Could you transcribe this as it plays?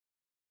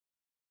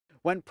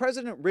When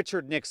President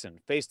Richard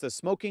Nixon faced the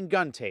smoking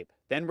gun tape,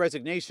 then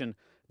resignation,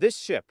 this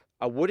ship,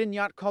 a wooden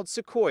yacht called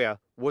Sequoia,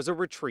 was a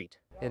retreat.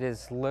 It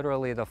is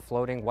literally the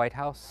floating White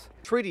House.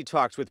 Treaty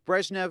talks with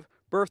Brezhnev,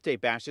 birthday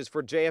bashes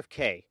for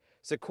JFK.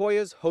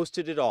 Sequoia's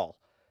hosted it all.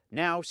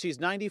 Now she's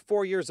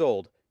 94 years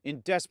old, in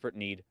desperate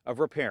need of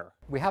repair.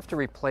 We have to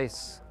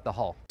replace the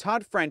hull.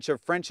 Todd French of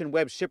French &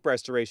 Webb Ship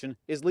Restoration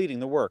is leading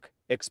the work,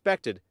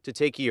 expected to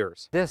take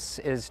years. This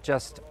is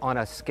just on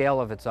a scale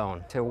of its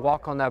own. To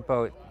walk on that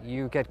boat,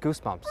 you get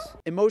goosebumps.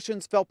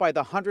 Emotions felt by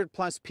the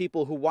 100+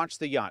 people who watched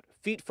the yacht,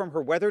 feet from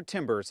her weathered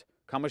timbers,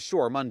 come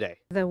ashore Monday.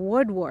 The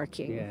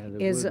woodworking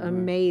is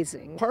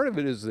amazing. Part of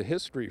it is the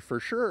history,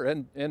 for sure,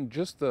 and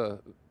just the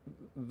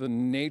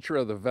nature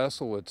of the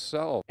vessel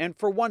itself. And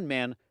for one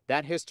man,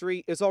 that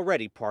history is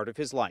already part of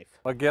his life.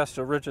 A guest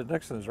of Richard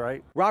Nixon's,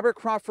 right? Robert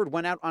Crawford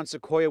went out on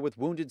Sequoia with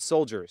wounded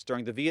soldiers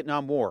during the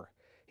Vietnam War.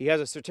 He has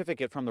a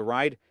certificate from the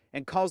ride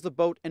and calls the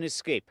boat an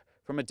escape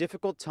from a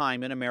difficult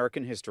time in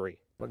American history.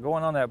 But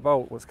going on that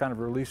boat was kind of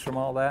a release from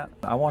all that.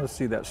 I want to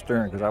see that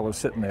stern because I was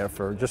sitting there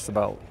for just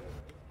about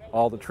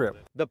all the trip.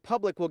 The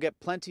public will get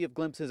plenty of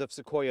glimpses of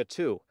Sequoia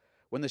too.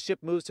 When the ship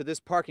moves to this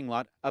parking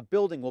lot, a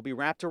building will be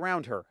wrapped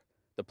around her.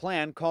 The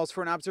plan calls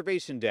for an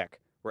observation deck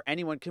where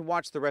anyone can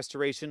watch the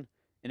restoration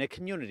in a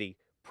community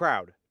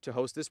proud to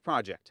host this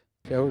project.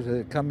 Shows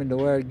that coming to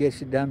where it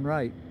gets it done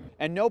right.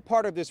 And no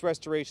part of this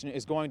restoration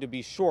is going to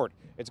be short.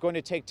 It's going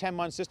to take 10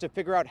 months just to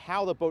figure out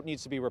how the boat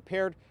needs to be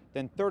repaired,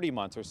 then 30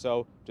 months or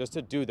so just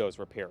to do those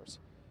repairs.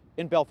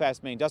 In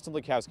Belfast, Maine, Dustin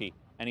Lukowski,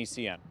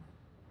 NECN.